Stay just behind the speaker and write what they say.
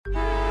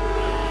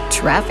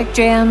Traffic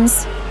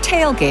jams,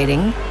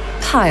 tailgating,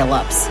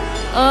 pile-ups.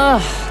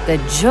 Ugh, the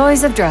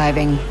joys of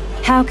driving.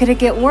 How could it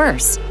get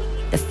worse?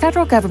 The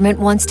federal government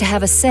wants to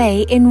have a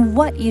say in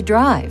what you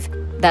drive.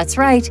 That's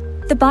right.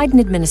 The Biden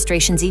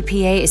administration's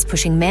EPA is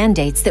pushing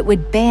mandates that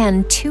would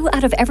ban 2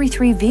 out of every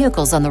 3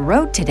 vehicles on the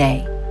road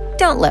today.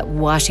 Don't let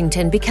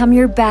Washington become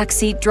your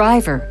backseat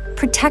driver.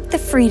 Protect the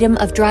freedom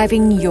of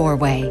driving your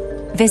way.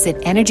 Visit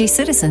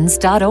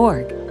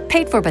EnergyCitizens.org.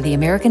 Paid for by the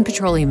American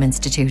Petroleum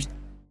Institute.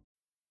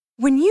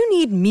 When you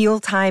need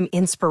mealtime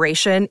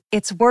inspiration,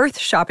 it's worth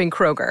shopping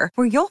Kroger,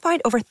 where you'll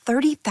find over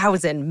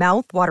 30,000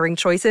 mouth-watering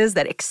choices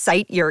that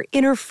excite your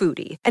inner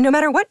foodie. And no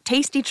matter what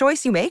tasty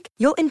choice you make,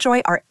 you'll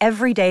enjoy our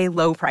everyday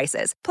low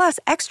prices, plus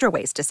extra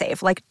ways to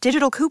save, like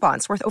digital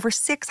coupons worth over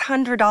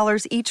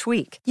 $600 each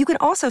week. You can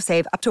also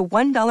save up to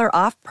 $1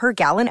 off per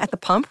gallon at the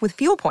pump with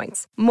fuel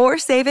points. More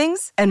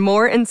savings and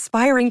more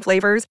inspiring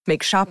flavors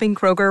make shopping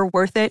Kroger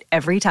worth it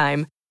every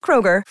time.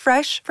 Kroger,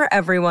 fresh for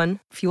everyone.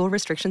 Fuel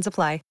restrictions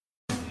apply.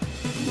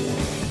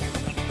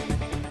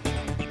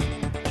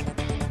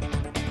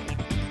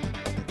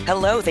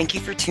 Hello, thank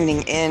you for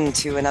tuning in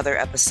to another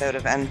episode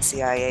of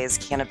NCIA's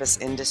Cannabis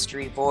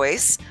Industry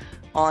Voice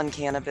on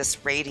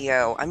Cannabis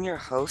Radio. I'm your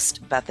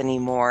host, Bethany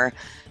Moore.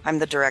 I'm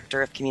the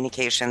Director of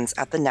Communications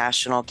at the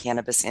National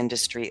Cannabis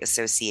Industry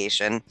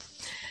Association.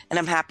 And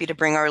I'm happy to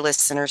bring our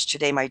listeners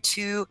today my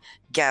 2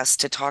 guests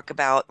to talk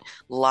about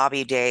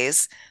lobby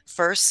days.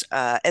 First,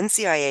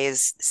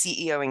 NCIA's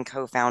CEO and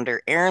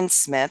co-founder Aaron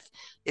Smith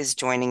is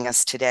joining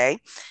us today.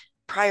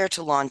 Prior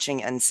to launching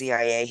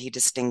NCIA, he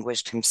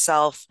distinguished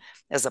himself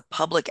as a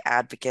public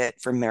advocate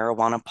for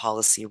marijuana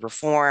policy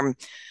reform,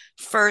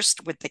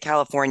 first with the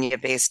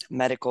California-based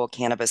medical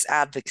cannabis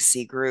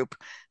advocacy group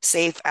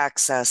Safe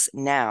Access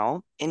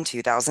Now in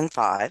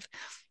 2005,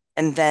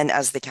 and then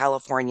as the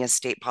California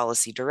State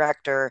Policy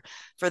Director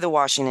for the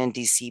Washington,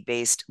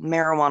 D.C.-based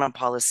Marijuana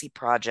Policy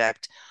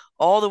Project,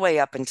 all the way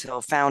up until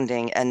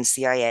founding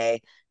NCIA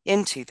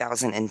in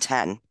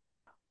 2010.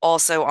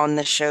 Also on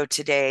the show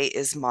today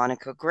is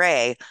Monica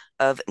Gray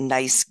of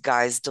Nice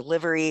Guys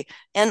Delivery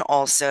and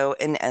also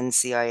an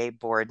NCIA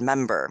board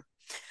member.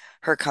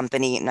 Her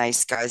company,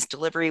 Nice Guys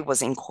Delivery,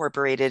 was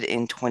incorporated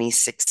in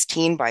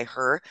 2016 by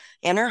her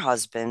and her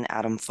husband,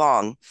 Adam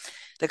Fong.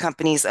 The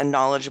company's a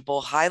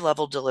knowledgeable,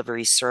 high-level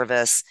delivery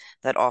service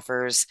that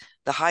offers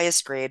the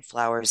highest grade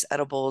flowers,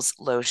 edibles,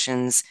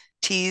 lotions,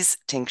 teas,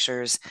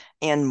 tinctures,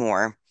 and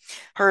more.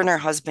 Her and her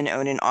husband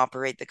own and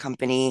operate the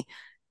company,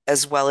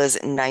 as well as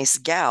Nice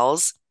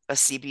Gals, a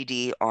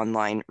CBD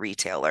online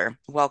retailer.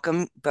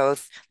 Welcome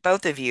both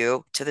of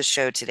you to the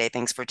show today.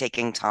 Thanks for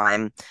taking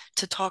time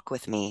to talk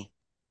with me.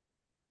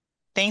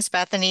 Thanks,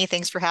 Bethany.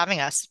 Thanks for having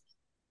us.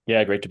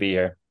 Yeah, great to be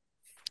here.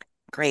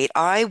 Great.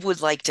 I would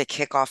like to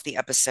kick off the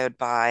episode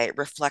by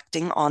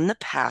reflecting on the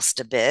past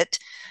a bit.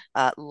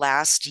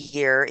 Last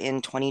year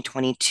in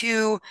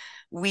 2022,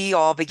 we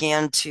all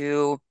began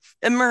to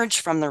emerge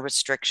from the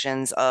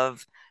restrictions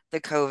of the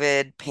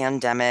COVID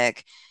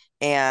pandemic,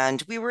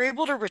 and we were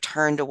able to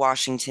return to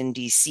Washington,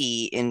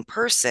 D.C. in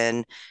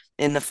person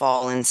in the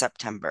fall in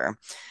September.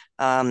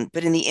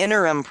 But in the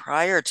interim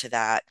prior to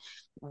that,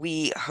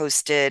 we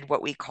hosted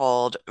what we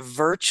called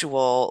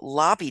virtual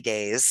lobby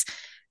days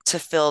to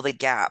fill the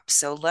gap.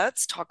 So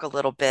let's talk a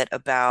little bit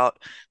about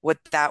what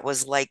that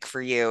was like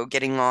for you,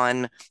 getting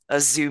on a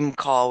Zoom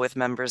call with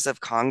members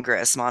of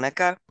Congress.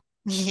 Monica?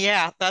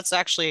 Yeah, that's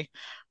actually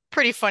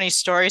pretty funny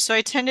story. So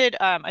I think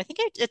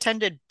I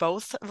attended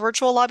both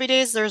virtual lobby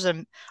days. There's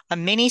a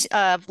mini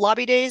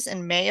lobby days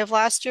in May of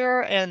last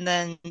year, and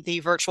then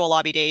the virtual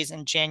lobby days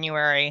in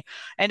January,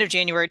 end of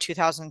January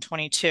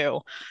 2022.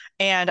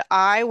 And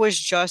I was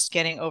just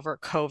getting over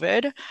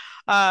COVID.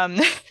 Um,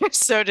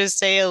 so to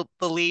say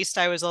the least,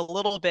 I was a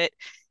little bit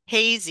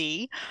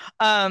hazy.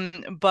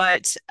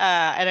 But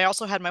and I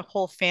also had my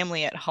whole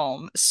family at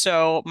home.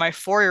 So my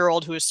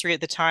 4-year-old, who was 3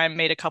 at the time,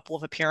 made a couple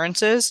of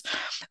appearances.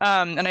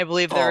 And I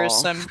believe there was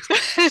some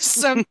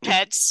some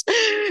pets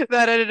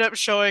that ended up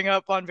showing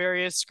up on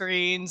various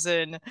screens.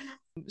 And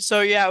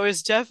so yeah, it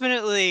was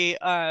definitely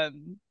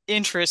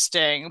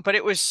interesting, but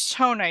it was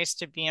so nice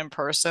to be in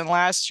person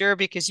last year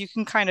because you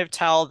can kind of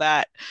tell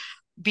that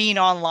being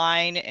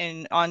online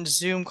and on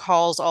Zoom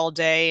calls all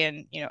day,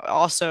 and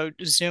also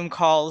Zoom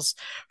calls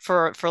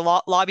for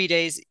lobby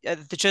days,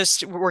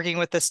 just working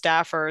with the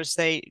staffers,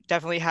 they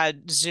definitely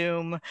had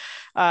Zoom,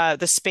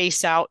 the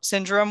space out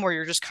syndrome, where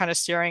you're just kind of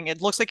staring.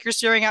 It looks like you're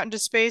staring out into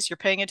space. You're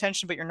paying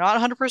attention, but you're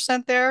not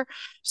 100% there.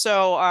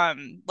 So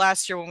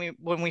last year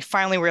when we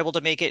finally were able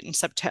to make it in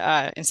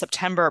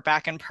September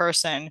back in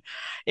person,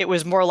 it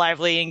was more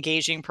lively,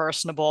 engaging,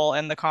 personable,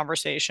 and the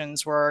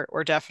conversations were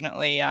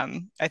definitely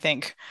I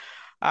think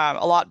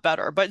a lot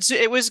better. But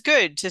it was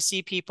good to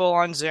see people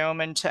on Zoom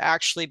and to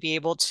actually be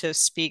able to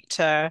speak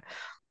to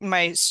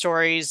my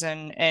stories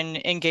and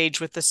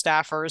engage with the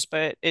staffers.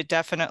 But it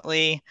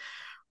definitely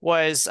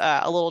was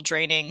a little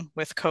draining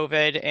with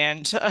COVID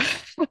and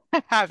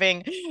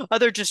having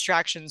other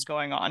distractions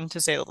going on, to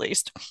say the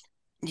least.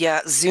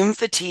 Yeah, Zoom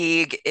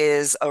fatigue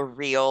is a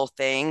real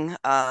thing,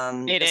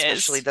 It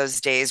especially is.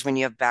 those days when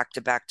you have back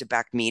to back to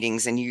back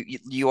meetings and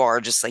you are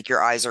just like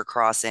your eyes are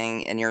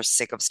crossing and you're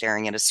sick of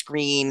staring at a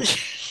screen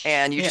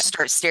and you Yeah. just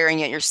start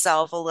staring at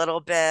yourself a little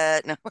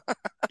bit.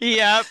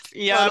 Yep,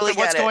 yep. Totally And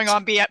what's get going it.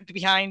 on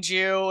behind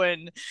you?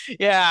 And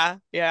yeah,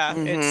 yeah.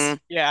 Hmm.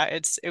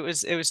 It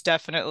was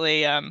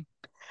definitely a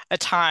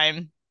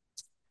time.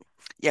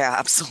 Yeah,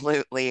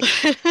 absolutely.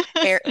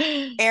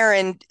 Aaron,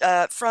 Aaron,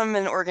 from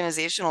an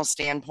organizational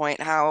standpoint,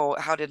 how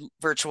did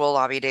virtual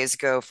lobby days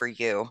go for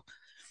you?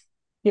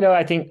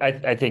 I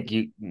think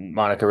you,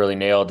 Monica, really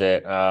nailed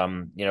it.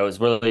 It was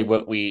really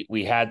what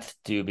we had to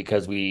do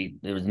because we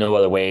there was no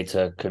other way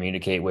to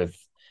communicate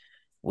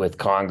with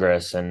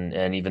Congress,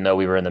 and even though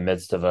we were in the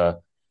midst of a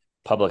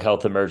public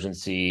health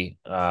emergency,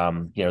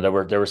 there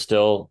were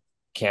still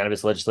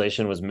cannabis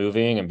legislation was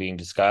moving and being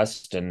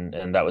discussed,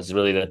 and that was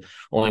really the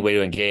only way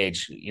to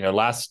engage.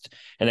 Last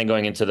and then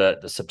going into the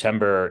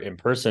September in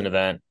person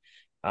event,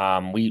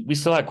 we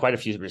still had quite a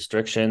few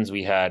restrictions.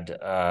 We had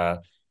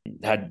our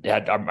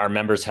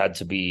members had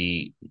to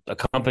be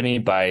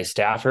accompanied by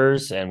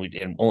staffers,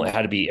 and only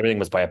had to be everything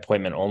was by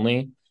appointment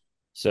only.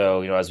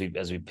 So as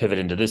we pivot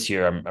into this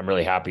year, I'm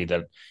really happy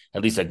that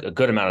at least a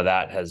good amount of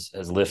that has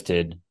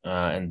lifted,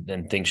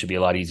 and things should be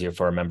a lot easier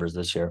for our members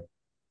this year.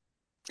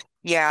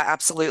 Yeah,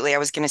 absolutely. I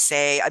was going to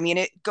say, I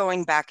mean,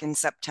 going back in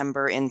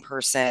September in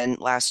person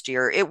last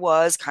year, it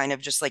was kind of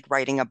just like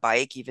riding a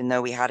bike, even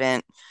though we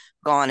hadn't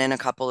gone in a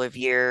couple of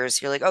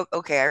years. You're like, oh,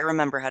 okay, I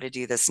remember how to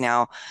do this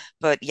now.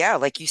 But yeah,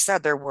 like you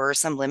said, there were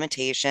some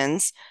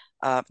limitations.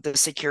 The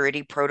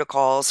security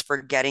protocols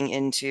for getting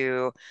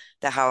into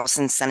the House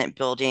and Senate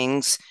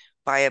buildings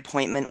by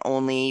appointment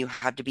only, you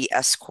had to be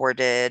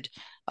escorted.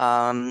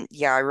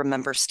 Yeah, I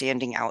remember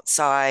standing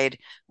outside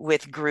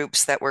with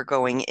groups that were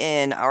going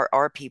in,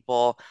 our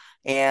people,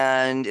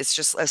 and it's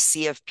just a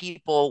sea of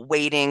people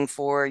waiting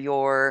for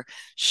your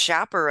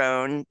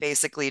chaperone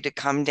basically to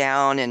come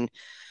down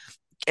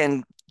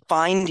and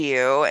find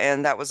you.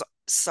 And that was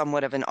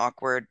somewhat of an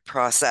awkward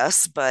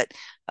process, but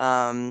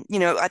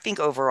I think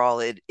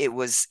overall it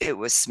was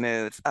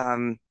smooth.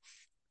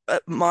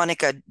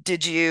 Monica,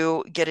 did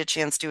you get a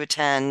chance to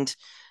attend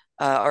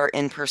our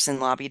in-person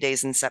lobby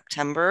days in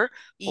September? Or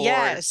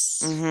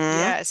Yes, mm-hmm.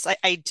 yes,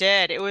 I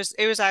did. It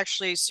was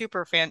actually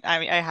super fan. I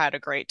mean, I had a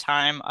great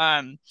time.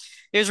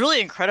 It was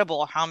really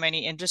incredible how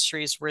many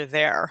industries were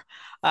there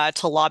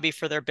to lobby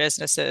for their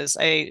businesses.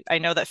 I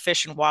know that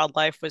Fish and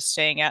Wildlife was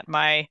staying at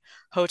my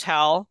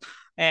hotel,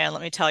 and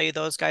let me tell you,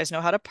 those guys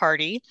know how to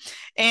party. Oh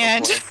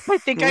And boy. I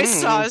Mm. think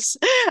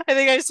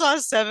I saw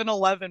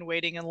 7-Eleven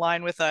waiting in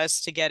line with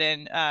us to get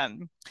in.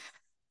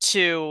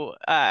 To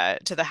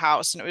the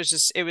house, and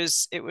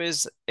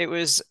it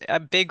was a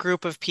big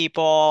group of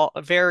people,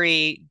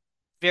 very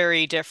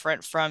very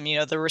different from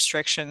the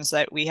restrictions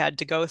that we had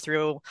to go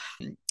through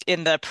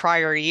in the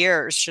prior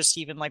years. Just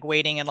even like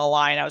waiting in a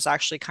line, I was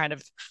actually kind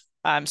of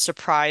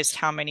surprised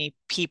how many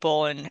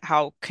people and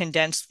how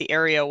condensed the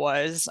area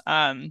was.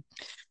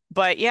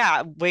 But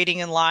yeah, waiting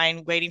in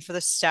line, waiting for the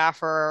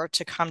staffer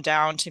to come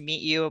down to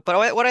meet you.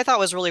 But what I thought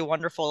was really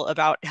wonderful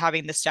about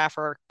having the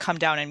staffer come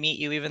down and meet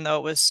you, even though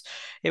it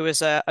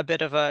was a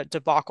bit of a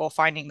debacle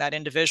finding that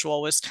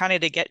individual, was kind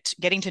of to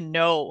getting to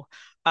know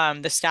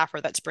the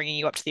staffer that's bringing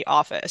you up to the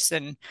office,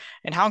 and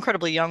how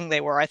incredibly young they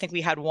were. I think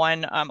we had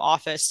one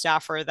office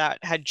staffer that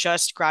had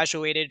just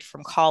graduated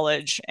from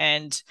college,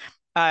 and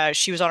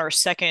she was on her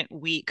second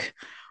week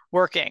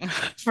working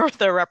for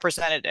the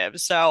representative.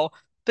 So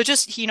but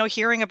just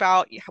hearing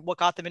about what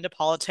got them into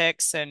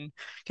politics and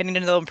getting to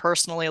know them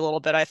personally a little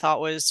bit, I thought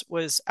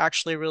was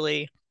actually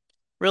really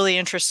really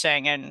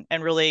interesting and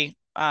really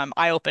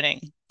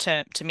eye-opening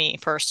to me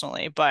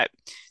personally. But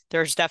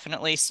there's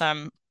definitely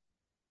some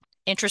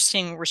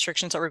interesting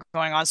restrictions that were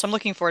going on, so I'm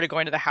looking forward to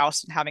going to the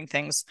House and having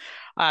things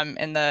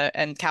in the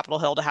and Capitol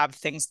Hill to have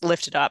things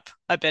lifted up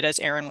a bit, as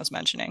Aaron was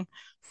mentioning.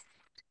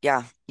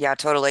 Yeah, yeah,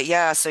 totally.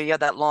 Yeah, so you had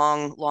that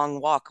long,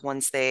 long walk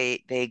once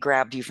they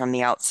grabbed you from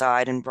the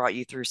outside and brought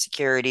you through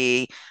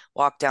security,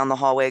 walk down the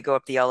hallway, go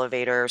up the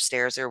elevator,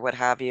 stairs, or what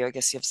have you. I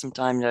guess you have some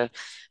time to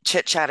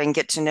chit chat and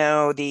get to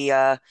know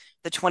the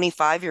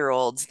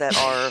 25-year-olds that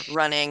are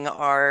running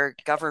our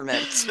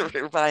government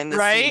behind the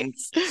Right?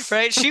 scenes.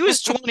 Right. She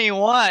was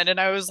 21, and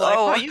I was like,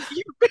 wow, Oh,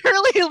 you're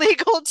barely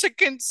legal to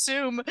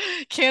consume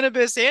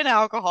cannabis and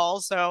alcohol,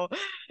 so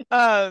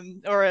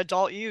or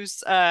adult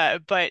use.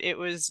 But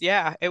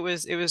yeah, it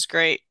was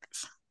great.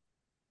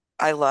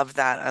 I love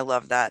that. I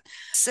love that.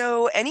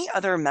 So, any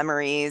other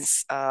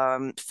memories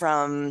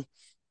from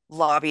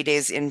lobby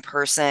days in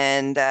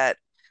person that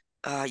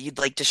you'd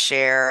like to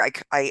share?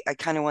 I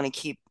kind of want to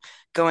keep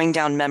going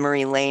down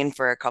memory lane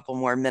for a couple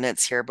more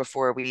minutes here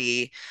before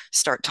we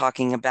start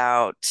talking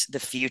about the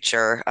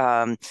future.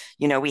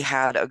 We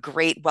had a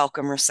great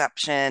welcome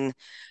reception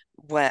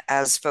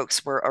as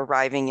folks were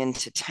arriving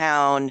into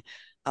town.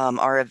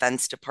 Our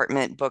events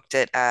department booked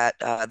it at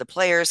the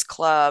Players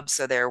Club,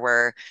 so there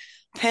were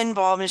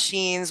pinball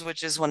machines,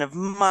 which is one of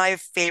my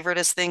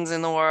favoriteest things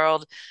in the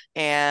world,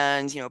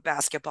 and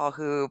basketball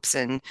hoops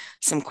and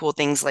some cool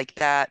things like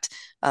that.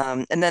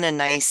 And then a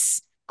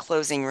nice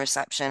closing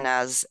reception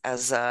as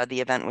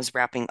the event was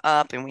wrapping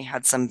up, and we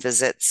had some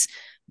visits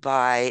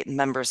by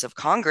members of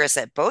Congress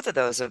at both of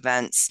those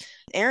events.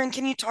 Aaron,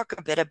 can you talk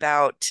a bit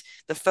about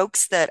the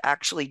folks that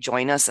actually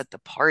join us at the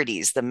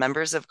parties, the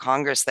members of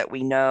Congress that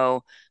we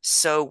know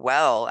so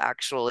well,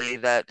 actually,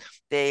 that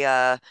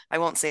I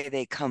won't say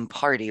they come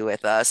party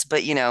with us,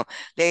 but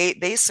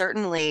they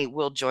certainly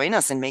will join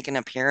us and make an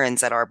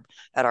appearance at our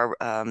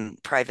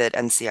private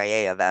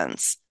NCIA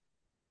events.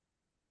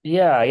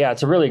 Yeah,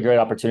 it's a really great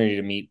opportunity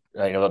to meet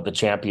the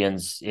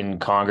champions in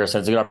Congress,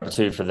 and it's a good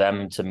opportunity for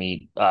them to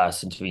meet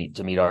us and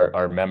to meet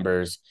our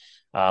members.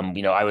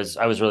 I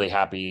was really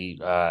happy.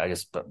 I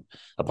guess, but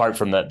apart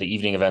from the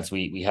evening events,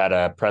 we had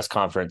a press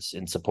conference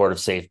in support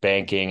of safe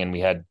banking, and we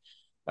had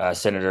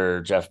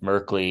Senator Jeff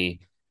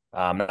Merkley.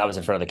 That was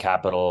in front of the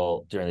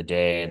Capitol during the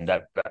day, and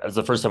that was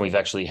the first time we've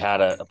actually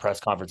had a press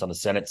conference on the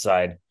Senate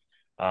side,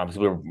 because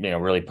we were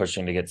really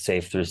pushing to get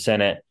safe through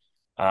Senate.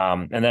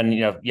 And then,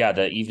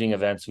 the evening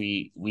events,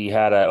 we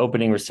had an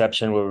opening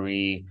reception where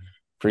we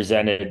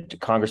presented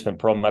Congressman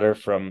Perlmutter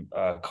from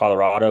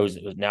Colorado, who's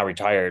now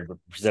retired. We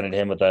presented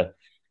him with a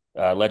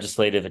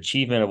Legislative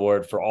Achievement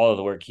Award for all of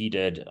the work he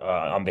did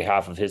on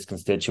behalf of his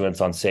constituents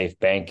on safe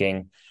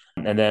banking.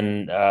 And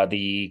then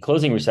the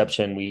closing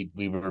reception, we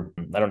were,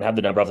 I don't have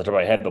the number off the top of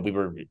my head, but we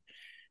were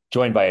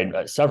joined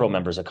by several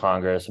members of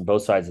Congress on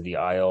both sides of the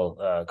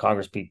aisle,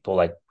 Congress people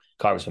like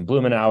Congressman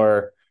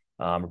Blumenauer,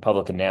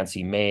 Republican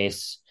Nancy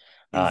Mace,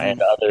 Mhm.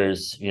 and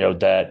others,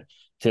 that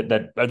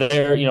are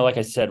there, like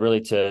I said,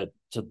 really to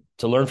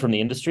learn from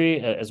the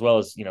industry, as well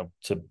as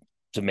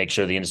to make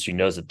sure the industry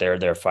knows that they're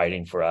there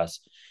fighting for us.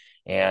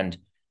 And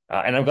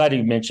I'm glad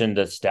you mentioned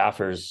the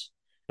staffers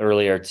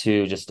earlier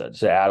too, just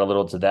to add a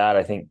little to that.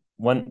 I think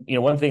one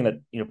thing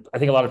that I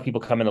think a lot of people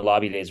come into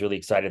lobby days really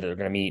excited that they're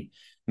going to meet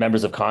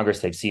members of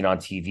Congress they've seen on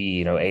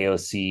TV,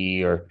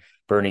 AOC or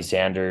Bernie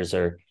Sanders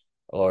or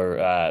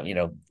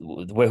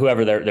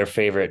whoever their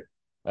favorite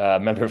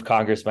member of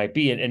Congress might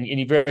be, and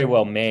you very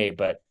well may,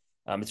 but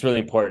it's really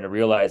important to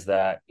realize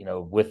that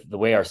with the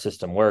way our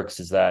system works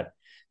is that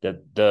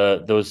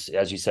those,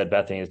 as you said,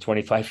 Bethany, the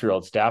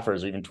 25-year-old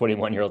staffers or even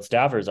 21-year-old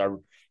staffers are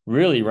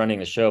really running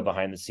the show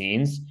behind the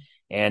scenes,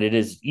 and it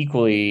is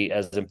equally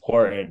as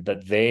important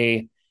that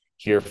they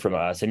hear from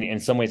us, and in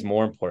some ways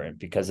more important,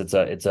 because it's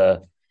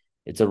a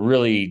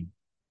really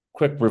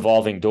quick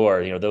revolving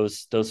door.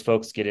 Those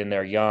folks get in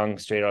there young,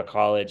 straight out of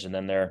college, and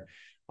then they're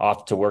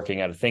off to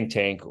working at a think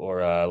tank or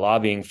a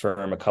lobbying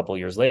firm a couple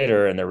years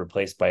later, and they're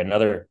replaced by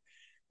another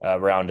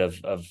round of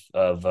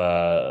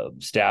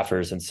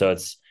staffers. And so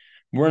it's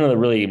one of the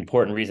really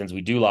important reasons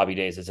we do lobby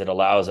days is it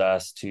allows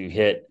us to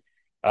hit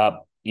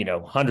up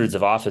hundreds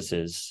of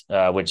offices,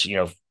 which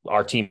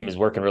our team is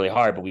working really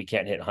hard, but we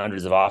can't hit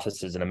hundreds of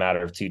offices in a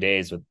matter of 2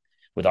 days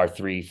with our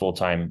 3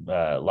 full-time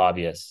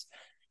lobbyists.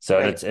 So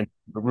Right. and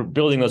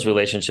building those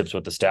relationships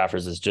with the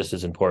staffers is just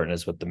as important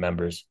as with the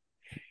members.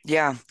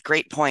 Yeah,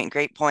 great point.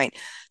 Great point.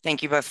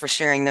 Thank you both for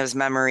sharing those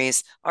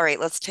memories. All right,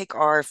 let's take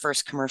our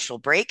first commercial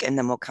break and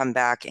then we'll come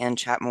back and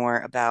chat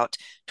more about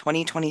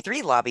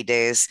 2023 lobby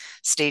days.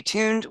 Stay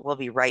tuned. We'll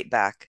be right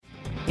back.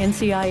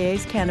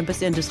 NCIA's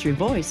Cannabis Industry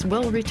Voice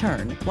will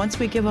return once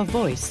we give a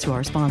voice to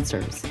our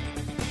sponsors.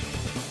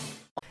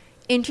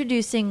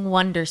 Introducing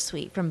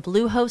Wondersuite from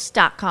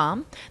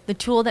Bluehost.com, the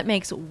tool that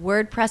makes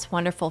WordPress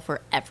wonderful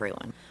for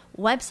everyone.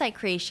 Website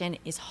creation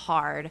is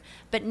hard,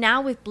 but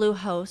now with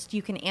Bluehost,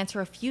 you can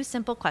answer a few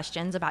simple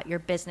questions about your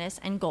business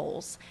and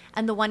goals,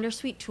 and the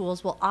Wondersuite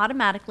tools will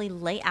automatically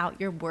lay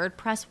out your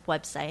WordPress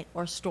website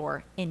or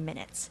store in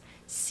minutes.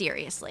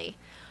 Seriously.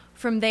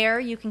 From there,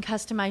 you can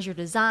customize your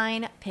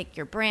design, pick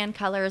your brand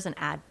colors, and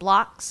add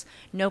blocks.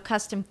 No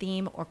custom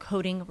theme or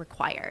coding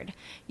required.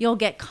 You'll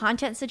get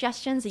content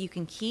suggestions that you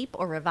can keep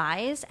or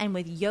revise, and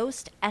with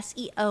Yoast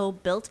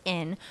SEO built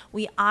in,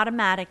 we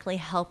automatically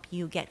help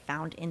you get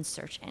found in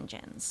search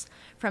engines.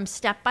 From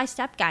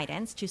step-by-step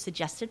guidance to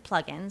suggested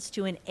plugins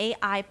to an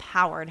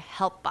AI-powered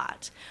help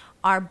bot,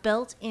 our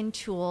built-in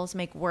tools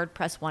make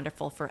WordPress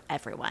wonderful for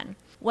everyone.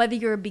 Whether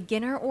you're a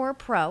beginner or a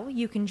pro,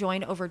 you can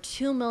join over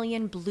 2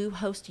 million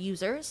Bluehost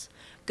users.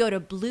 Go to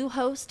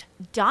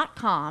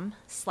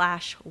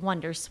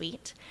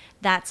bluehost.com/wondersuite.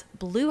 That's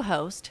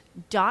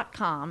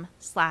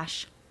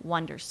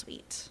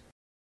bluehost.com/wondersuite.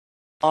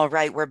 All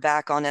right, we're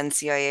back on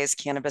NCIA's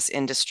Cannabis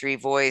Industry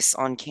Voice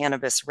on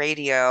Cannabis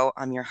Radio.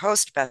 I'm your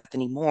host,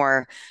 Bethany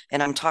Moore,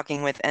 and I'm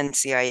talking with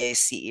NCIA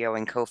CEO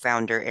and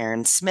co-founder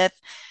Aaron Smith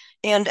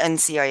and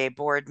NCIA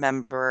board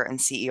member and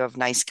CEO of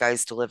Nice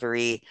Guys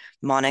Delivery,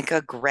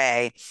 Monica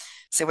Gray.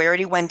 So we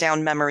already went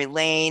down memory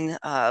lane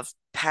of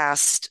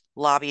past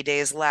lobby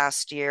days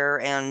last year,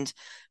 and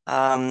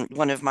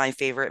one of my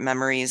favorite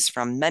memories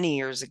from many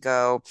years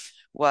ago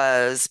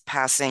was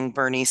passing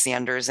Bernie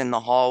Sanders in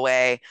the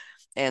hallway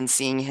and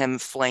seeing him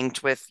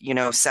flanked with,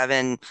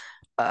 7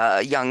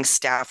 young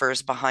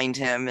staffers behind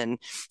him, and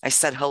I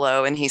said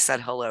hello, and he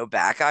said hello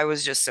back. I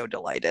was just so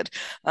delighted.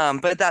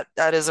 But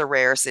that is a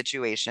rare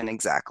situation,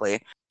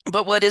 exactly.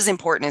 But what is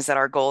important is that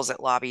our goals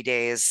at Lobby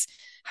Days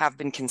have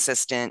been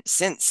consistent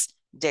since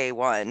day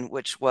one,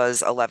 which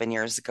was 11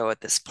 years ago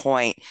at this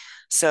point.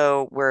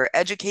 So we're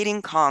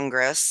educating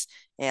Congress,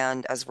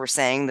 and as we're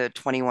saying, the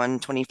 21,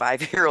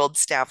 25-year-old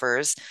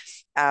staffers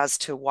as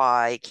to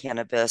why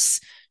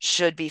cannabis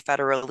should be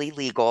federally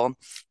legal.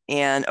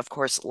 And of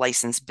course,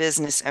 licensed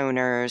business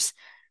owners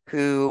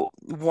who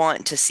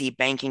want to see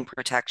banking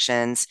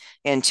protections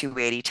and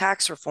 280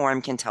 tax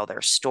reform can tell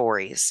their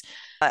stories.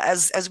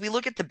 As we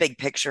look at the big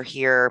picture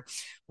here,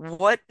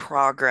 what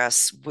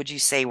progress would you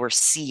say we're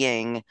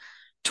seeing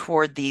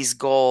toward these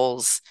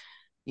goals,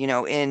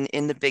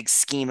 in the big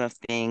scheme of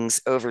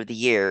things over the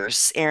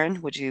years?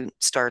 Aaron, would you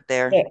start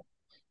there? Yeah.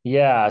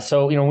 Yeah.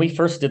 So, when we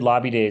first did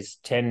lobby days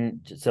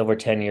just over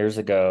 10 years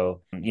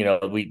ago,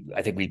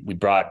 I think we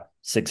brought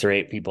 6 or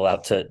 8 people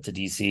out to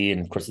DC,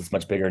 and of course it's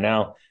much bigger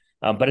now.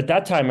 But at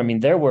that time, I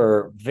mean, there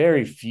were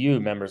very few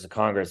members of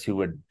Congress who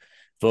would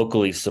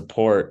vocally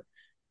support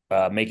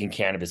making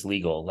cannabis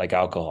legal like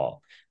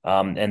alcohol.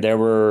 And there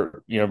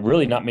were,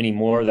 really not many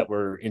more that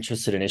were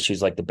interested in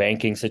issues like the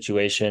banking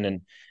situation,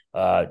 and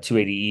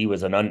 280E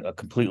was a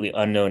completely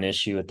unknown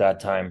issue at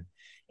that time.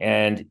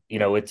 And,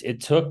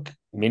 it took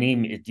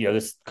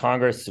this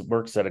Congress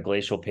works at a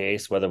glacial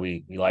pace, whether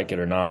we like it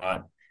or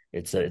not.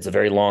 It's a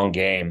very long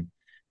game.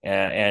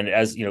 And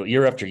as,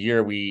 year after year,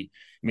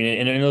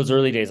 in those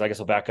early days, I guess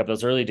I'll back up.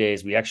 Those early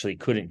days, we actually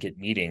couldn't get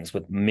meetings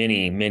with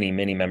many, many,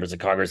 many members of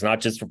Congress, not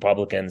just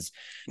Republicans,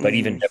 but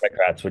even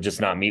Democrats would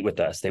just not meet with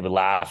us. They would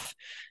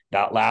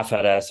not laugh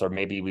at us, or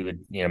maybe we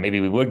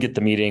would get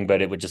the meeting,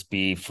 but it would just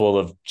be full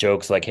of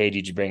jokes like, "Hey,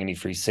 did you bring any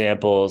free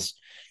samples?"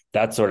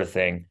 That sort of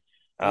thing.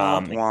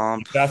 Womp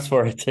womp. Fast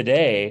forward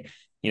today,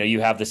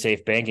 you have the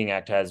Safe Banking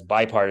Act has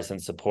bipartisan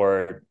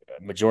support,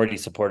 majority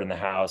support in the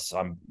House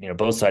on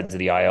both sides of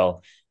the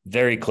aisle,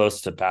 very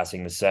close to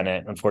passing the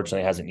Senate.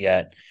 Unfortunately, hasn't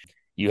yet.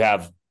 You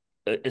have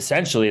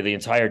essentially the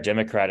entire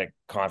Democratic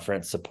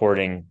conference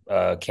supporting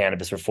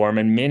cannabis reform,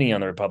 and many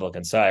on the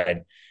Republican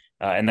side.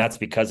 And that's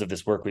because of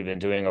this work we've been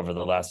doing over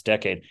the last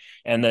decade.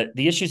 And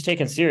the issue's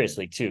taken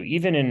seriously too.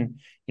 Even in,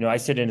 I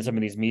sit in some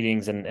of these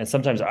meetings, and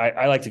sometimes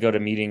I like to go to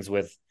meetings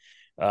with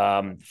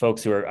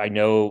folks who I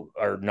know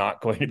are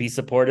not going to be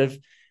supportive.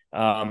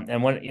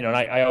 And when, and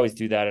I always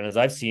do that. And as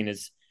I've seen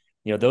is,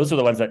 those are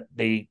the ones that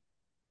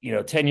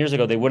 10 years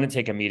ago, they wouldn't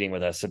take a meeting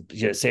with us. So,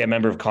 say a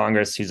member of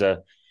Congress who's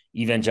a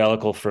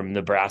evangelical from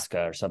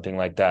Nebraska or something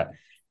like that,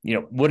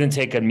 wouldn't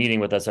take a meeting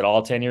with us at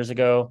all 10 years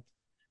ago.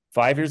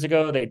 5 years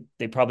ago,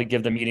 they probably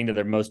give the meeting to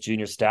their most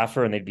junior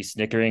staffer, and they'd be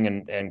snickering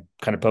and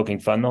kind of poking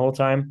fun the whole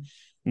time.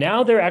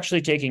 Now they're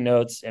actually taking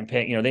notes and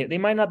paying, they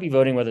might not be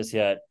voting with us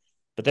yet,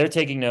 but they're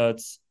taking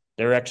notes.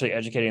 They're actually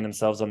educating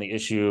themselves on the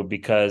issue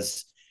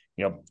because,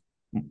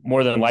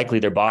 more than likely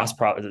their boss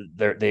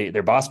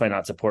might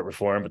not support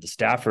reform, but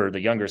the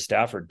younger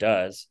staffer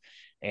does.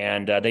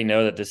 And they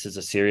know that this is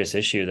a serious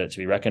issue that's to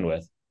be reckoned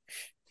with.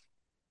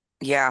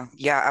 Yeah,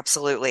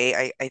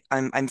 absolutely.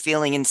 I'm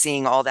feeling and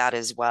seeing all that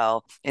as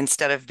well.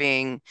 Instead of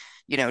being,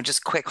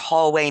 just quick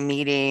hallway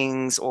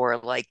meetings or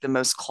like the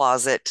most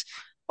closet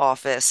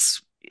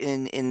office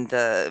in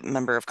the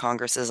member of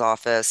Congress's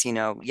office,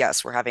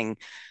 yes, we're having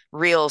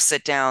real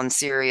sit down,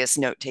 serious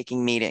note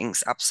taking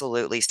meetings.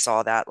 Absolutely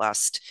saw that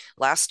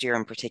last year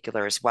in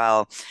particular as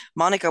well.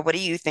 Monica, what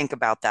do you think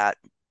about that?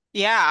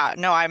 Yeah,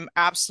 no, I'm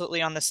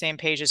absolutely on the same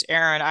page as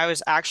Aaron. I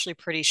was actually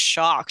pretty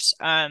shocked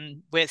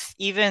with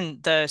even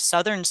the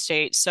southern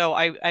states. So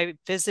I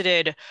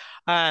visited,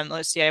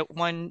 let's see, I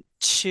won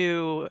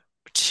two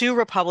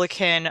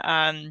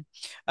Republican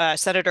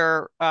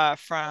senator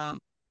from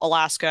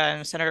Alaska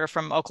and a senator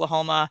from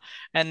Oklahoma,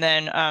 and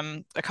then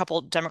a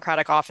couple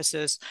Democratic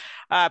offices.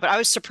 But I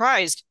was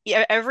surprised.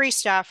 Every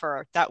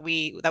staffer that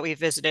we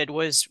visited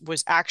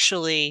was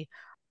actually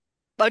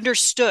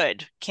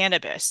understood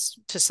cannabis.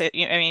 To say,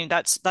 I mean,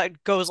 that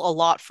goes a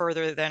lot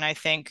further than I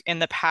think in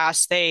the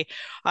past.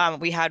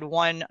 We had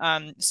one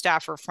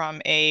staffer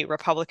from a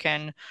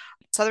Republican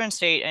southern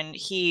state, and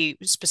he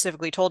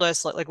specifically told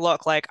us look,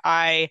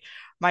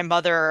 my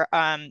mother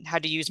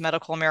had to use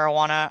medical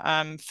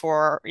marijuana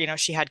for,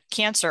 she had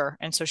cancer,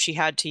 and so she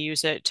had to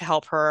use it to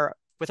help her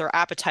with her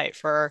appetite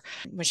for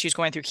when she was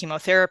going through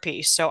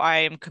chemotherapy. So I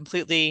am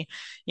completely,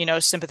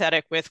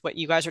 sympathetic with what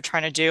you guys are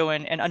trying to do,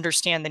 and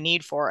understand the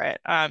need for it.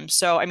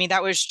 So I mean,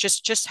 that was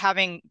just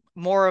having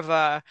more of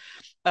a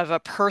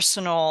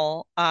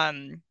personal,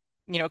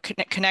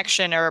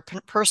 connection, or a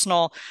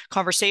personal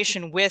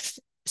conversation with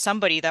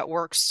somebody that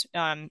works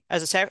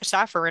as a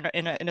staffer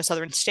in a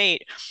southern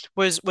state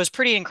was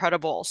pretty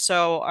incredible.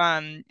 So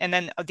and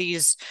then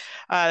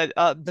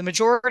the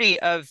majority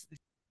of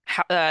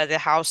the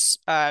House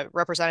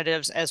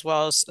representatives, as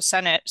well as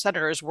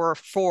senators, were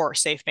for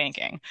safe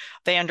banking.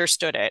 They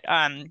understood it.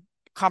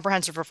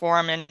 Comprehensive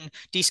reform and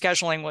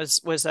descheduling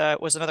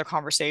was another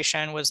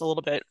conversation, was a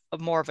little bit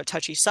more of a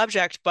touchy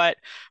subject, but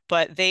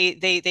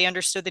they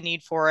understood the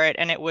need for it,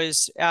 and it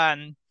was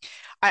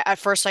at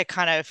first I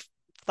kind of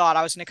thought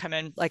I was going to come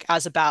in like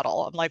as a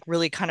battle. I'm like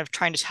really kind of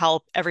trying to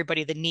tell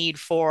everybody the need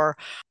for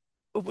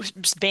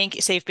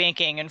safe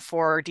banking and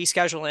for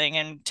descheduling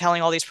and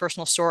telling all these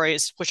personal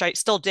stories, which I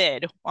still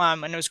did.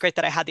 And it was great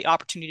that I had the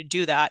opportunity to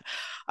do that.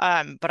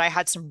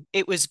 But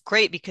it was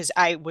great because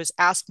I was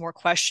asked more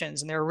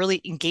questions and they were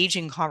really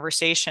engaging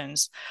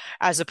conversations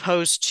as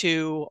opposed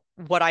to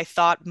what I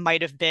thought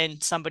might have been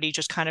somebody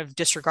just kind of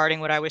disregarding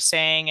what I was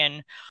saying.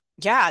 And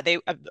yeah,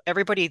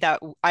 everybody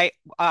that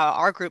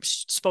our group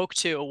spoke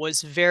to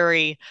was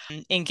very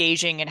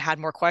engaging and had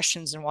more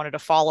questions and wanted to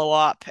follow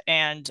up.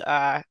 And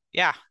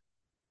yeah,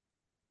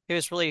 it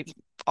was really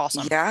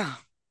awesome. Yeah.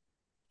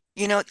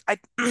 I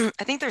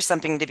I think there's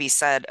something to be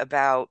said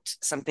about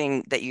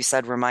something that you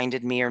said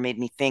reminded me or made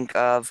me think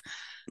of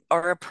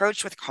our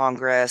approach with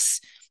Congress.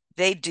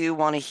 They do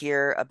want to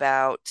hear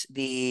about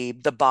the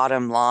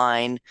bottom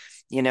line,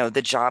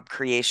 the job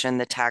creation,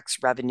 the tax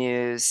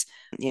revenues,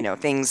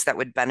 things that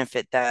would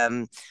benefit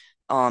them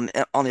on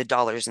a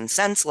dollars and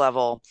cents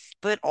level,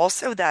 but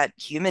also that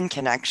human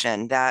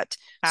connection, that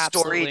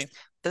story, Absolutely.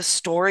 the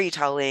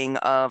storytelling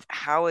of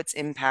how it's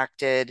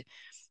impacted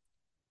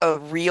a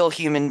real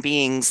human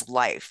being's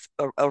life,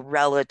 a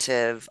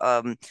relative,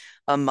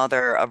 a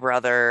mother, a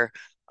brother,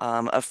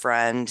 a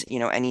friend,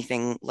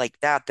 anything like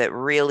that, that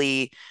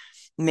really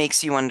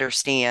makes you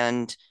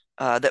understand,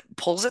 that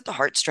pulls at the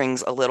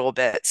heartstrings a little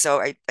bit.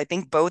 So I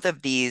think both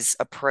of these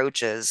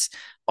approaches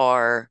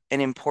are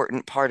an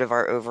important part of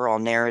our overall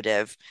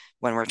narrative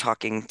when we're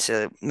talking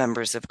to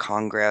members of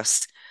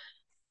Congress.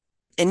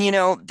 And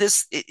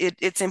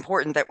it's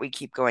important that we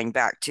keep going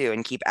back to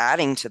and keep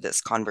adding to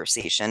this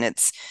conversation.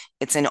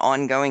 It's an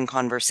ongoing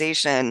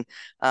conversation.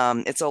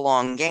 It's a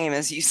long game,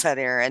 as you said,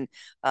 Aaron.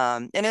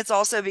 And it's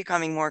also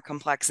becoming more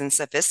complex and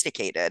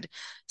sophisticated.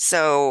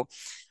 So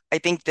I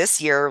think this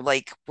year,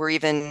 like, we're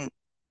even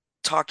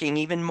talking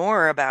even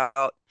more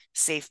about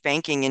safe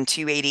banking and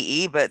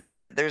 280E, but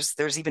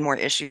there's even more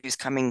issues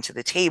coming to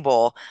the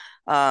table.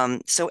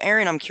 So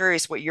Aaron, I'm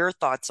curious what your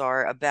thoughts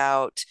are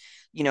about,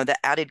 the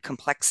added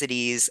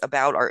complexities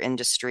about our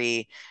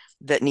industry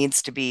that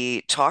needs to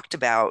be talked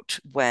about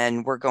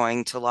when we're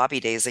going to lobby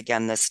days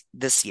again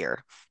this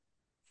year.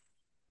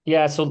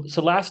 Yeah, so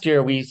last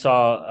year we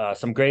saw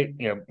some great,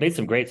 made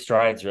some great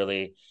strides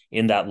really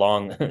in that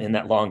long in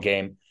that long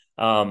game.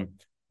 Um,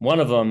 One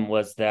of them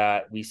was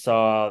that we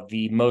saw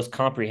the most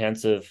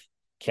comprehensive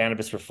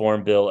cannabis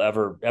reform bill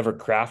ever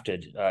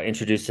crafted,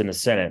 introduced in the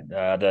Senate,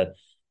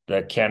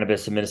 the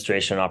Cannabis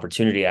Administration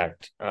Opportunity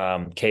Act,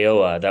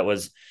 KOA, that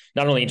was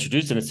not only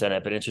introduced in the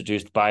Senate but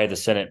introduced by the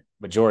Senate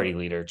Majority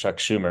Leader Chuck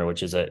Schumer,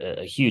 which is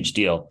a huge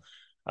deal.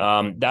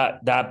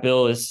 That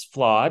bill is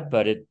flawed,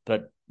 but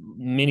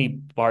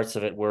many parts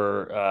of it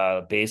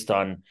were based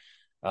on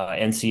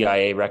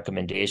NCIA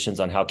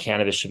recommendations on how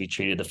cannabis should be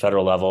treated at the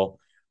federal level.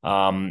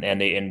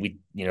 And we,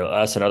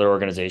 us and other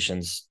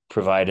organizations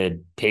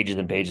provided pages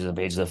and pages and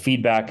pages of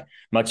feedback,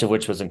 much of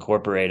which was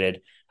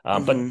incorporated.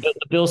 But Hmm. the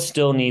bill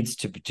still needs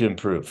to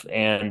improve.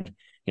 And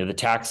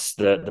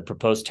the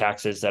proposed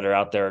taxes that are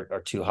out there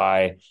are too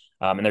high.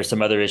 And there's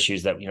some other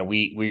issues that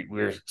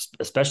we're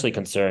especially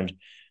concerned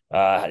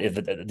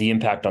if the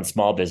impact on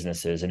small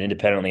businesses and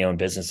independently owned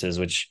businesses,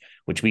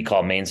 which we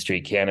call Main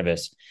Street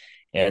cannabis.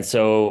 And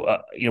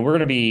so we're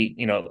going to be,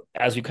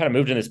 as we kind of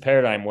moved in this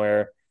paradigm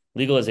where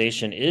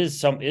legalization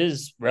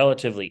is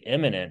relatively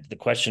imminent. The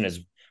question is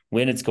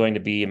when it's going to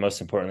be, and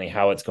most importantly,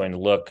 how it's going to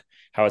look,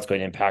 how it's going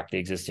to impact the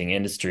existing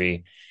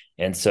industry.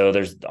 And so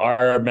there's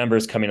our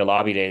members coming to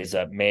lobby days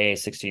May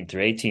 16th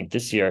through 18th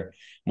this year.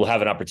 We'll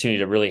have an opportunity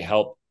to really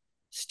help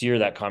steer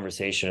that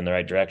conversation in the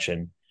right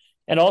direction.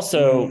 And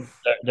also, Mm.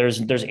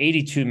 there's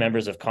 82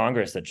 members of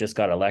Congress that just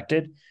got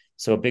elected.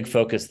 So a big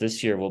focus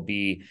this year will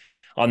be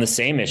on the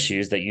same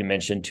issues that you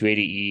mentioned: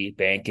 280E,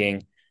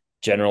 banking,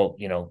 general,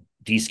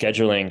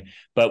 descheduling,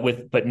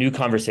 but new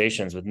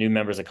conversations with new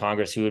members of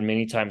Congress who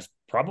many times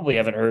probably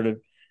haven't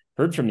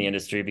heard from the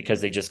industry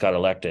because they just got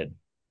elected.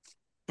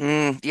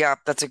 Yeah,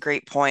 that's a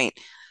great point.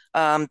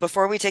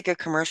 Before we take a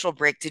commercial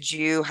break, did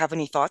you have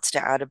any thoughts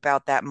to add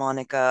about that,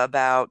 Monica,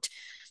 about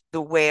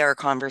the way our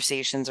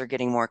conversations are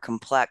getting more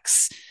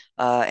complex,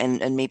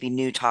 and maybe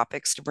new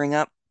topics to bring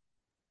up?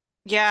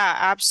 Yeah,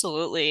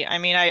 absolutely. I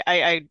mean,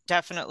 I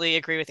definitely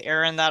agree with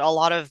Aaron that a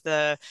lot of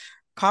the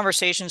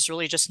conversations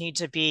really just need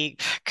to be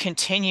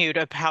continued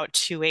about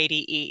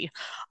 280E.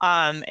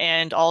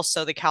 And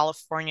also the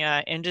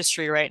California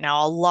industry right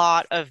now. A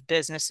lot of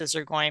businesses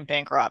are going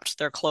bankrupt.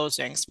 They're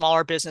closing,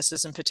 smaller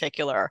businesses in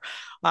particular.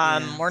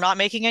 Yeah, We're not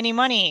making any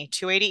money.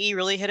 280E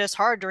really hit us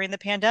hard during the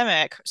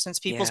pandemic since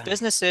people's yeah.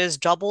 businesses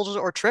doubled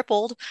or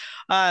tripled.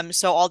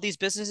 So all these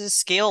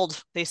businesses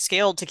they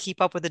scaled to keep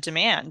up with the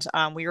demand.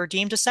 We were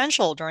deemed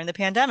essential during the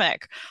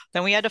pandemic.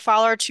 Then we had to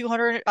file our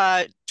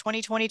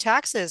 2020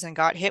 taxes and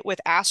got hit with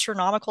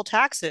astronomical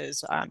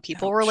taxes.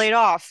 People were Ouch. laid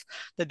off.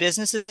 The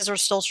businesses are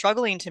still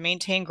struggling to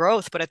maintain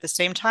growth, but at the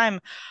same time,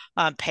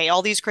 pay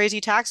all these crazy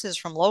taxes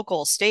from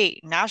local,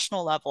 state,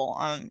 national level.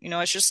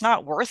 It's just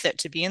not worth it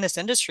to be in this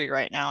industry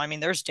right now. I mean,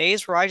 there's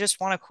days where I just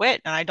want to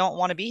quit and I don't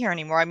want to be here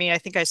anymore. I mean, I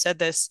think I said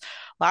this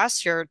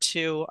last year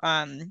to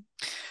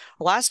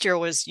last year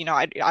was,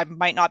 I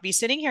might not be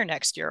sitting here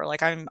next year.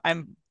 Like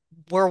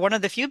we're one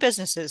of the few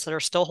businesses that are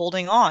still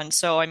holding on.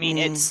 So, I mean,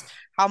 Mm. it's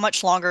how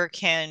much longer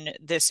can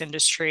this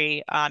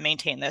industry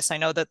maintain this? I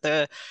know that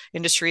the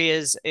industry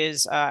is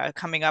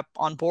coming up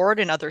on board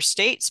in other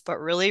states, but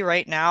really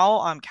right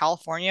now,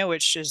 California,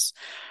 which is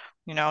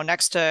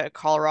next to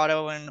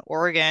Colorado and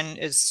Oregon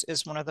is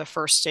one of the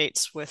first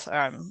states with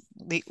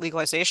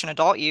legalization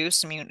adult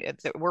use. I mean,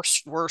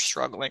 we're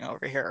struggling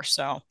over here.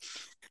 So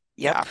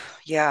Yep. yeah.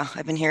 Yeah,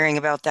 I've been hearing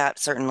about that,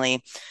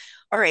 certainly.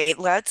 All right,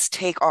 let's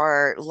take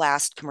our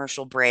last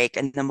commercial break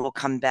and then we'll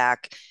come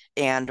back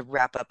and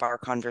wrap up our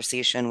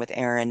conversation with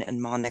Aaron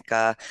and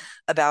Monica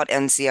about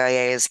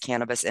NCIA's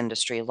Cannabis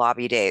Industry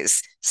Lobby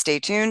Days. Stay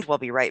tuned. We'll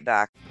be right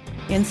back.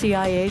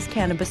 NCIA's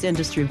Cannabis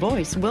Industry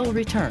Voice will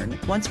return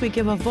once we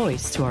give a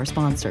voice to our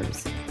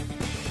sponsors.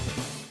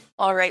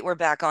 All right, we're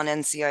back on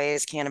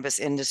NCIA's Cannabis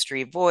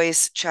Industry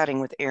Voice, chatting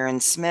with Aaron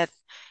Smith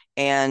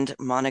and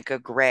Monica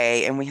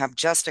Gray, and we have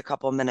just a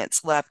couple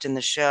minutes left in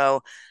the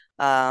show.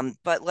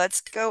 But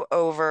let's go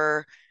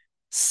over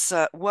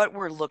what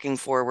we're looking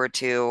forward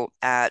to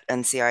at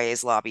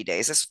NCIA's Lobby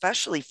Days,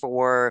 especially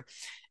for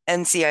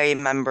NCIA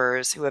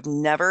members who have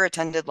never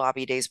attended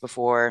Lobby Days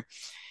before.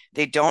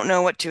 They don't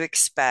know what to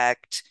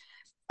expect.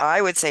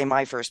 I would say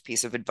my first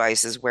piece of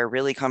advice is wear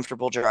really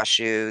comfortable dress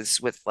shoes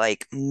with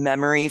like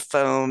memory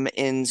foam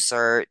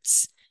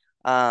inserts,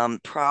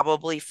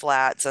 probably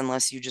flats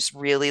unless you just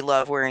really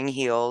love wearing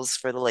heels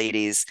for the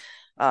ladies.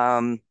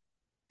 Um,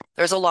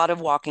 there's a lot of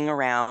walking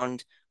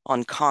around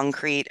on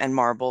concrete and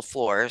marble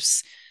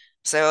floors.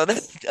 So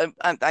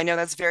I know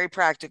that's very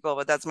practical,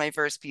 but that's my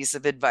first piece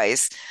of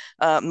advice.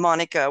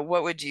 Monica,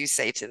 what would you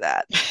say to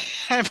that?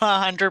 I'm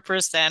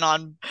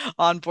 100%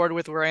 on board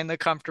with wearing the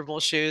comfortable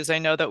shoes. I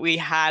know that we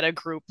had a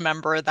group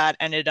member that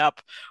ended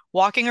up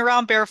walking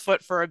around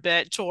barefoot for a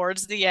bit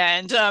towards the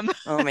end.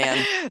 Oh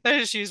man.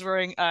 She's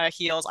wearing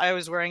heels. I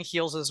was wearing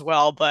heels as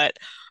well, but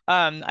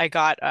I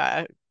got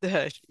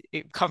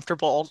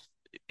comfortable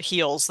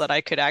heels that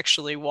I could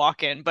actually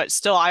walk in. But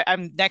still,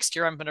 I'm next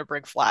year I'm going to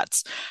bring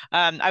flats.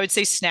 I would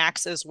say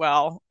snacks as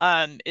well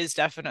is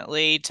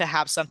definitely to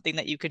have something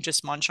that you can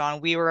just munch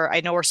on.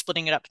 I know we're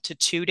splitting it up to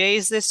 2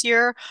 days this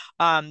year,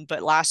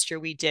 but last year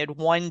we did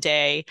one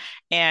day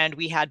and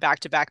we had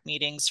back-to-back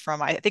meetings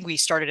from, I think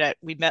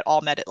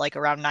all met at like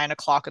around 9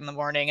 o'clock in the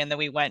morning, and then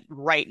we went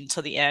right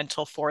until the end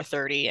till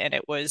 4:30, and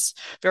it was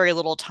very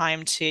little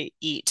time to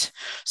eat.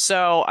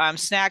 So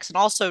snacks, and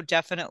also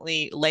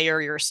definitely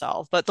layer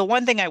yourself. But the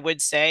one thing I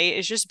would say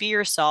is just be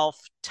yourself,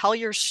 tell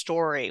your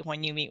story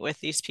when you meet with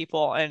these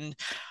people, and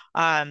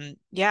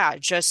yeah,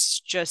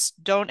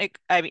 just don't.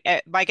 I mean,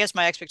 I guess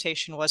my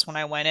expectation was when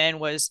I went in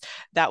was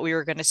that we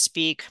were going to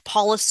speak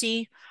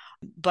policy,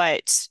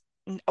 but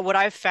what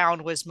I've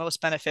found was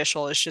most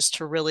beneficial is just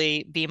to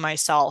really be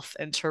myself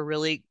and to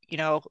really,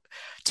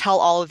 tell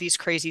all of these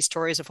crazy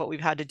stories of what we've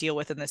had to deal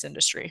with in this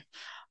industry.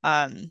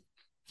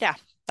 Yeah,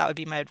 that would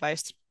be my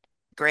advice.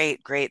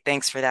 Great, great.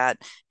 Thanks for that.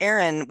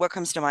 Aaron, what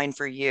comes to mind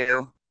for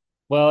you?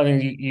 Well, I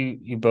mean,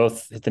 you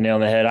both hit the nail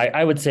on the head.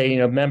 I would say,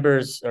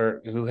 members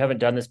or who haven't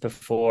done this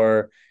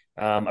before,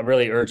 I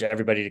really urge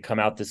everybody to come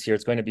out this year.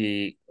 It's going to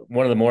be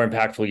one of the more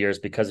impactful years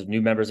because of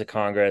new members of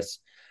Congress.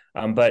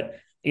 But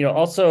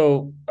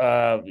also,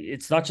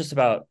 it's not just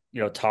about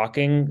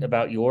talking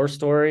about your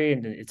story,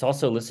 and it's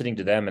also listening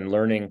to them and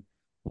learning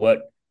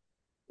what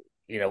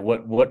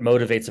what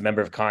motivates a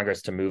member of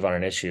Congress to move on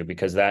an issue,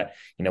 because that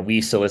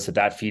we solicit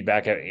that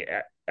feedback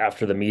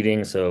after the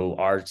meeting, so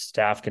our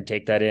staff can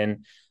take that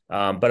in.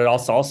 But it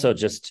also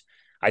just,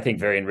 I think,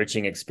 very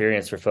enriching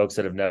experience for folks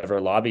that have never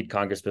lobbied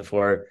Congress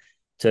before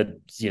to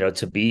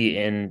be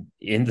in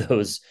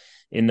those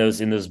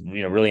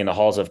really in the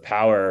halls of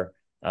power,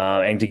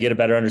 and to get a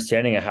better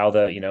understanding of how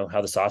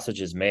the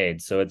sausage is made.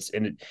 So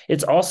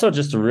it's also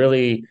just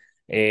really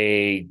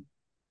a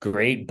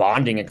great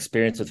bonding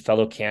experience with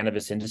fellow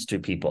cannabis industry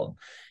people.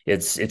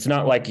 It's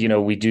not like we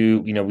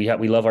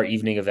love our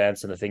evening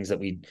events and the things that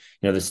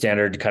the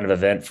standard kind of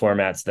event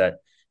formats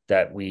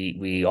that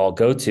we all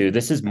go to.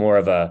 This is more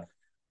of a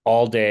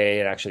all day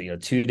and actually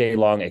 2 day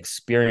long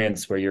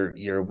experience where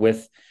you're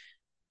with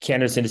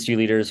cannabis industry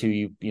leaders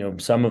who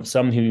some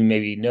who you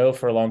maybe know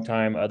for a long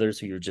time, others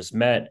who you've just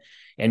met,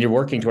 and you're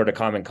working toward a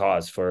common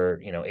cause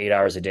for 8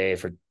 hours a day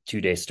for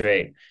 2 days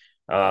straight.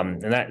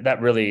 And that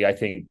really, I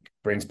think,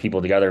 brings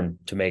people together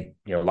to make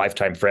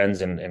lifetime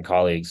friends and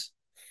colleagues.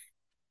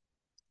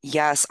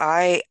 Yes,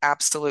 I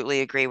absolutely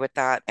agree with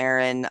that,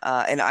 Aaron.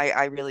 And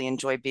I really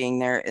enjoy being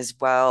there as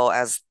well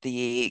as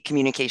the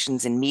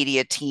communications and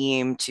media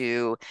team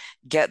to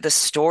get the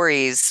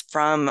stories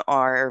from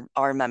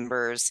our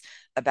members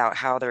about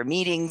how their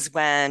meetings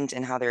went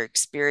and how their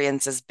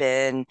experience has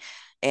been.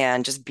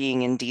 and just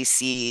being in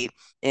DC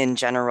in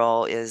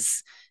general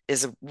is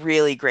a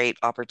really great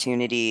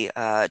opportunity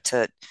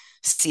to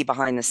see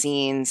behind the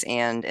scenes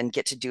and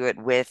get to do it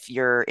with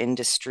your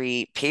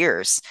industry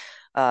peers.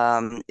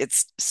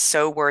 It's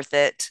so worth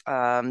it.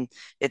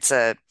 It's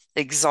a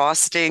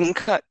exhausting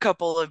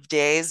couple of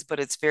days, but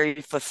it's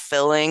very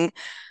fulfilling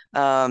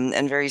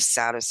and very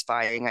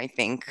satisfying, I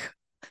think.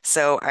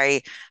 So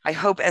I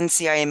hope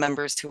NCIA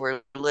members who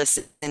are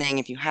listening,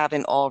 if you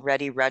haven't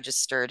already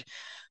registered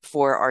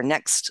for our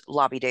next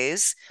lobby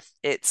days,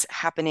 it's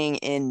happening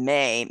in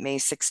May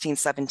 16th,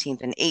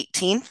 17th, and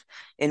 18th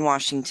in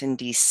Washington,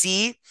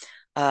 D.C.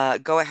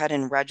 Go ahead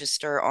and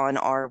register on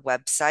our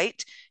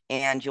website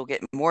and you'll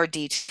get more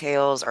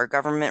details. Our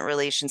government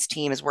relations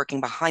team is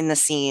working behind the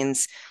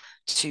scenes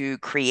to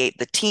create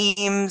the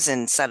teams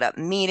and set up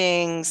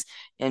meetings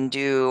and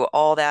do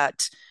all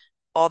that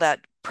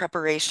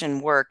preparation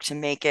work to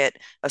make it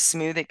a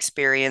smooth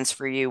experience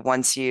for you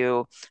once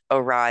you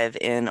arrive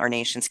in our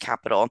nation's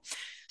capital.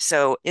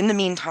 So in the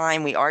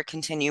meantime, we are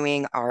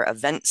continuing our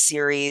event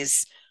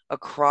series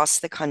across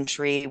the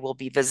country. We'll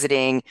be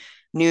visiting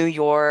New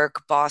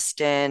York,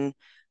 Boston.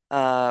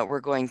 We're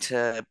going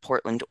to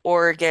Portland,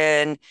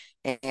 Oregon,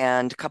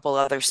 and a couple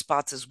other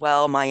spots as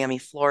well, Miami,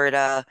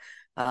 Florida.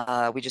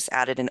 We just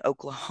added an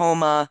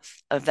Oklahoma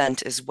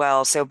event as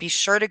well. So be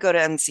sure to go to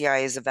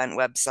NCIA's event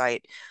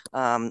website,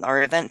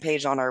 our event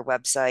page on our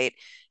website,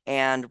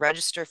 and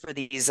register for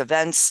these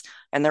events.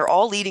 And they're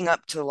all leading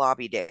up to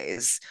lobby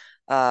days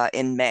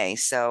in May.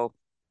 So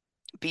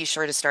be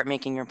sure to start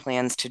making your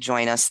plans to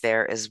join us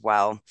there as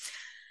well.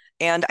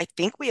 And I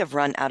think we have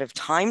run out of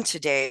time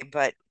today,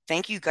 but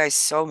thank you guys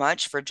so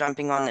much for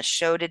jumping on the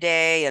show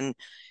today and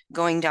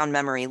going down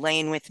memory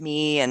lane with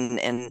me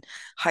and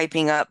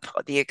hyping up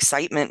the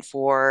excitement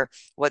for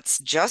what's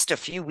just a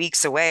few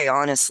weeks away,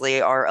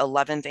 honestly, our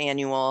 11th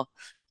annual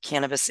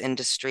Cannabis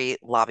Industry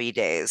Lobby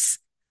Days.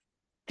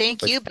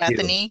 Thank you,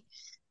 Bethany.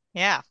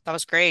 Yeah, that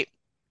was great.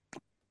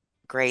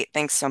 Great.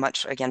 Thanks so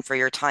much again for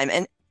your time.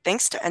 And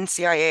thanks to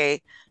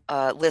NCIA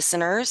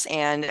listeners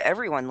and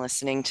everyone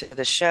listening to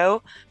the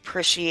show.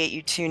 Appreciate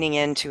you tuning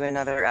in to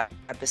another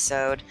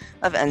episode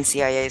of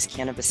NCIA's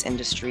Cannabis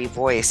Industry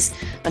Voice.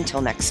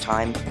 Until next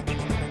time.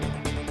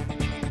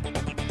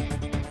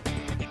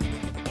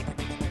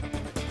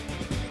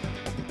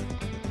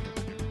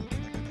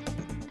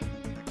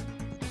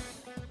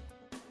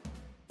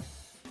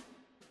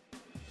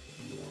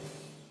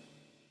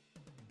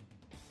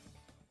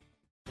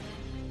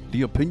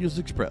 The opinions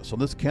expressed on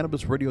this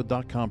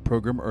CannabisRadio.com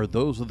program are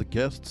those of the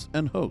guests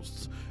and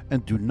hosts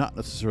and do not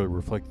necessarily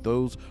reflect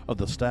those of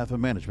the staff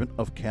and management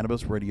of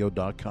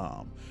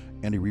CannabisRadio.com.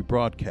 Any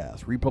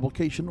rebroadcast,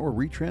 republication, or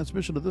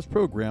retransmission of this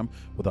program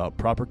without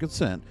proper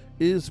consent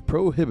is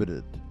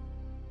prohibited.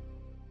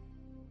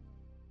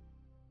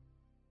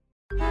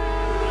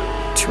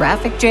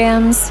 Traffic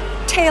jams,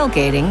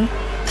 tailgating,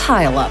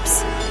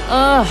 pileups.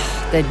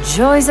 Ugh, the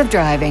joys of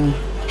driving.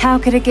 How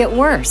could it get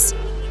worse?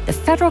 The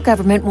federal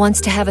government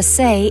wants to have a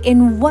say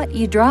in what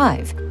you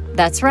drive.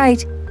 That's right.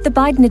 The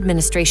Biden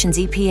administration's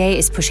EPA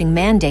is pushing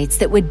mandates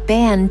that would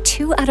ban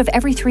 2 out of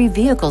every 3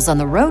 vehicles on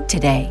the road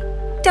today.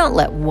 Don't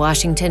let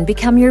Washington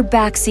become your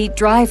backseat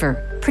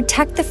driver.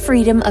 Protect the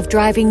freedom of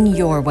driving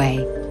your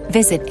way.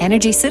 Visit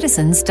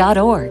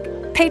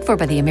EnergyCitizens.org. Paid for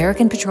by the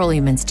American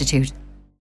Petroleum Institute.